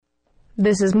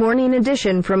This is Morning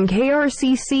Edition from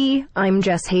KRCC. I'm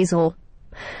Jess Hazel.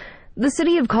 The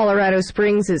city of Colorado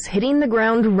Springs is hitting the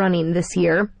ground running this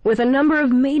year, with a number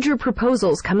of major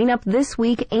proposals coming up this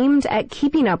week aimed at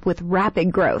keeping up with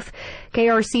rapid growth.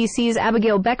 KRCC's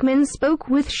Abigail Beckman spoke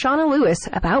with Shauna Lewis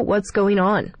about what's going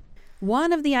on.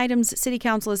 One of the items City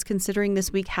Council is considering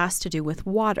this week has to do with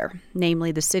water.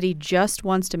 Namely, the city just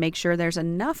wants to make sure there's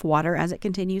enough water as it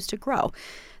continues to grow.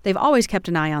 They've always kept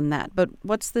an eye on that, but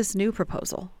what's this new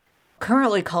proposal?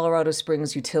 Currently, Colorado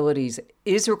Springs Utilities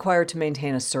is required to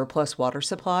maintain a surplus water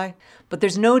supply, but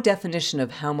there's no definition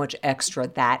of how much extra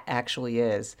that actually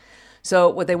is. So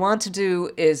what they want to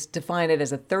do is define it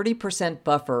as a 30%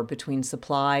 buffer between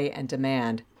supply and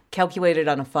demand, calculated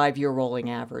on a 5-year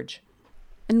rolling average.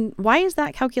 And why is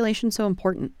that calculation so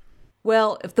important?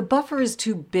 Well, if the buffer is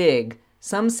too big,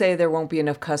 some say there won't be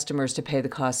enough customers to pay the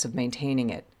costs of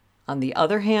maintaining it. On the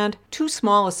other hand, too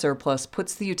small a surplus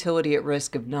puts the utility at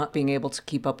risk of not being able to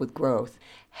keep up with growth.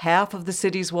 Half of the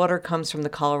city's water comes from the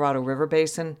Colorado River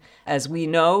Basin. As we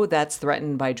know, that's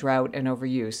threatened by drought and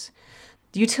overuse.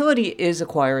 The utility is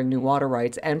acquiring new water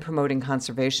rights and promoting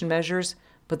conservation measures,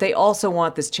 but they also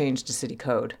want this change to city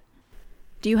code.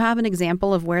 Do you have an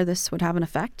example of where this would have an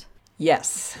effect?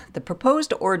 Yes, the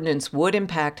proposed ordinance would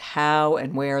impact how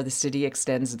and where the city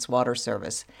extends its water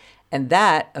service, and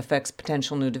that affects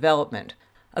potential new development.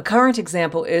 A current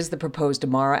example is the proposed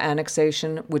Amara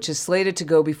annexation, which is slated to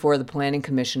go before the Planning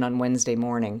Commission on Wednesday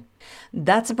morning.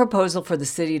 That's a proposal for the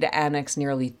city to annex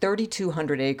nearly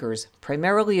 3,200 acres,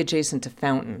 primarily adjacent to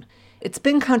Fountain. It's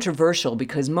been controversial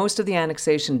because most of the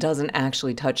annexation doesn't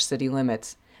actually touch city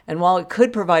limits. And while it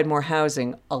could provide more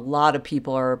housing, a lot of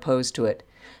people are opposed to it.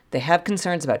 They have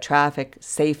concerns about traffic,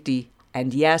 safety,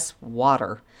 and yes,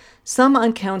 water. Some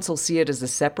on council see it as a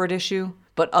separate issue,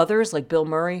 but others, like Bill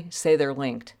Murray, say they're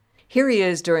linked. Here he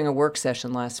is during a work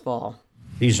session last fall.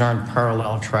 These aren't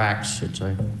parallel tracks. It's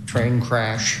a train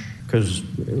crash because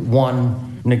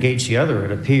one negates the other,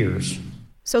 it appears.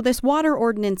 So this water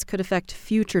ordinance could affect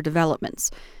future developments.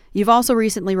 You've also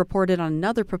recently reported on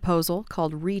another proposal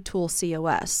called Retool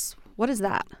COS. What is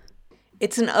that?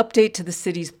 It's an update to the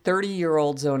city's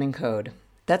 30-year-old zoning code.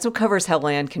 That's what covers how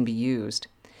land can be used.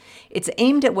 It's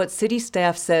aimed at what city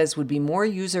staff says would be more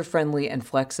user-friendly and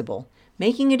flexible,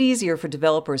 making it easier for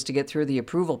developers to get through the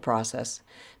approval process.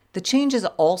 The changes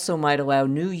also might allow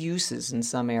new uses in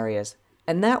some areas,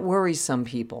 and that worries some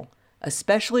people,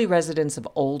 especially residents of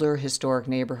older historic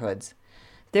neighborhoods.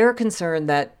 They're concerned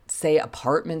that, say,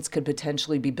 apartments could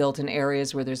potentially be built in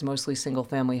areas where there's mostly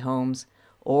single-family homes,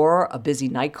 or a busy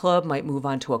nightclub might move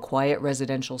onto a quiet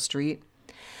residential street.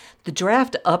 The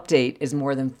draft update is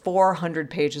more than 400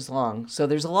 pages long, so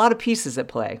there's a lot of pieces at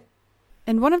play.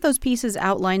 And one of those pieces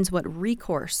outlines what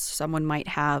recourse someone might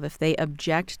have if they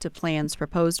object to plans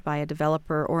proposed by a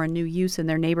developer or a new use in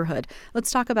their neighborhood.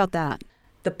 Let's talk about that.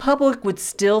 The public would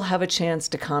still have a chance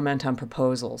to comment on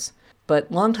proposals.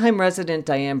 But longtime resident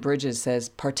Diane Bridges says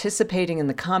participating in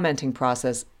the commenting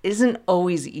process isn't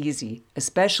always easy,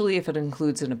 especially if it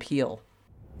includes an appeal.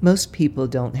 Most people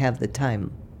don't have the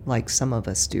time, like some of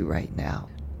us do right now,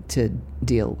 to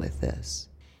deal with this.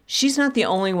 She's not the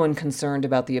only one concerned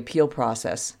about the appeal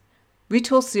process.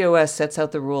 Retool COS sets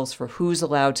out the rules for who's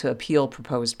allowed to appeal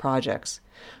proposed projects.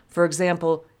 For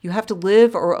example, you have to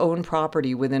live or own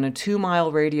property within a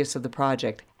 2-mile radius of the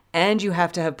project, and you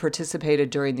have to have participated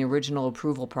during the original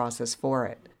approval process for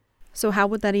it. So how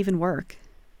would that even work?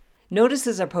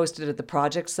 Notices are posted at the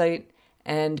project site,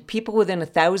 and people within a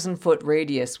 1,000-foot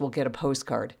radius will get a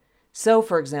postcard. So,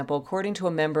 for example, according to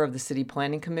a member of the City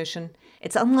Planning Commission,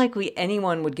 it's unlikely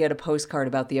anyone would get a postcard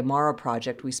about the Amara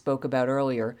project we spoke about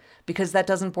earlier, because that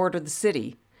doesn't border the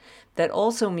city. That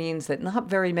also means that not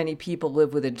very many people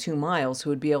live within 2 miles who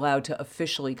would be allowed to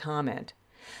officially comment.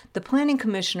 The Planning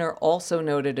Commissioner also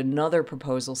noted another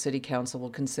proposal City Council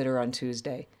will consider on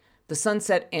Tuesday, the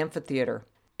Sunset Amphitheater.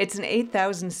 It's an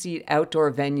 8,000-seat outdoor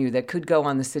venue that could go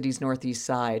on the city's northeast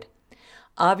side.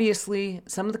 Obviously,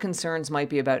 some of the concerns might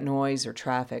be about noise or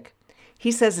traffic.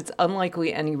 He says it's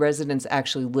unlikely any residents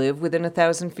actually live within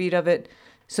 1,000 feet of it,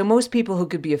 so most people who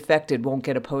could be affected won't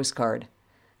get a postcard.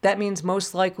 That means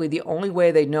most likely the only way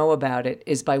they know about it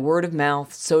is by word of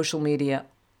mouth, social media,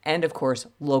 and of course,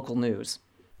 local news.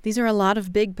 These are a lot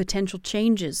of big potential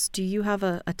changes. Do you have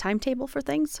a timetable for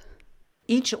things?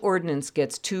 Each ordinance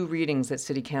gets 2 readings at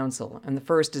City Council, and the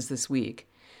first is this week.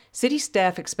 City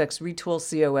staff expects Retool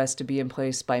COS to be in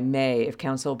place by May if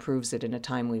Council approves it in a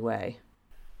timely way.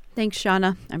 Thanks,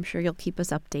 Shauna. I'm sure you'll keep us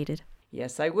updated.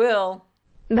 Yes, I will.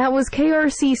 That was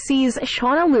KRCC's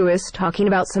Shauna Lewis talking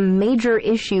about some major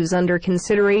issues under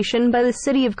consideration by the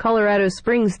city of Colorado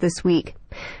Springs this week.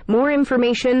 More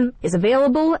information is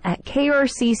available at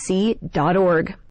krcc.org.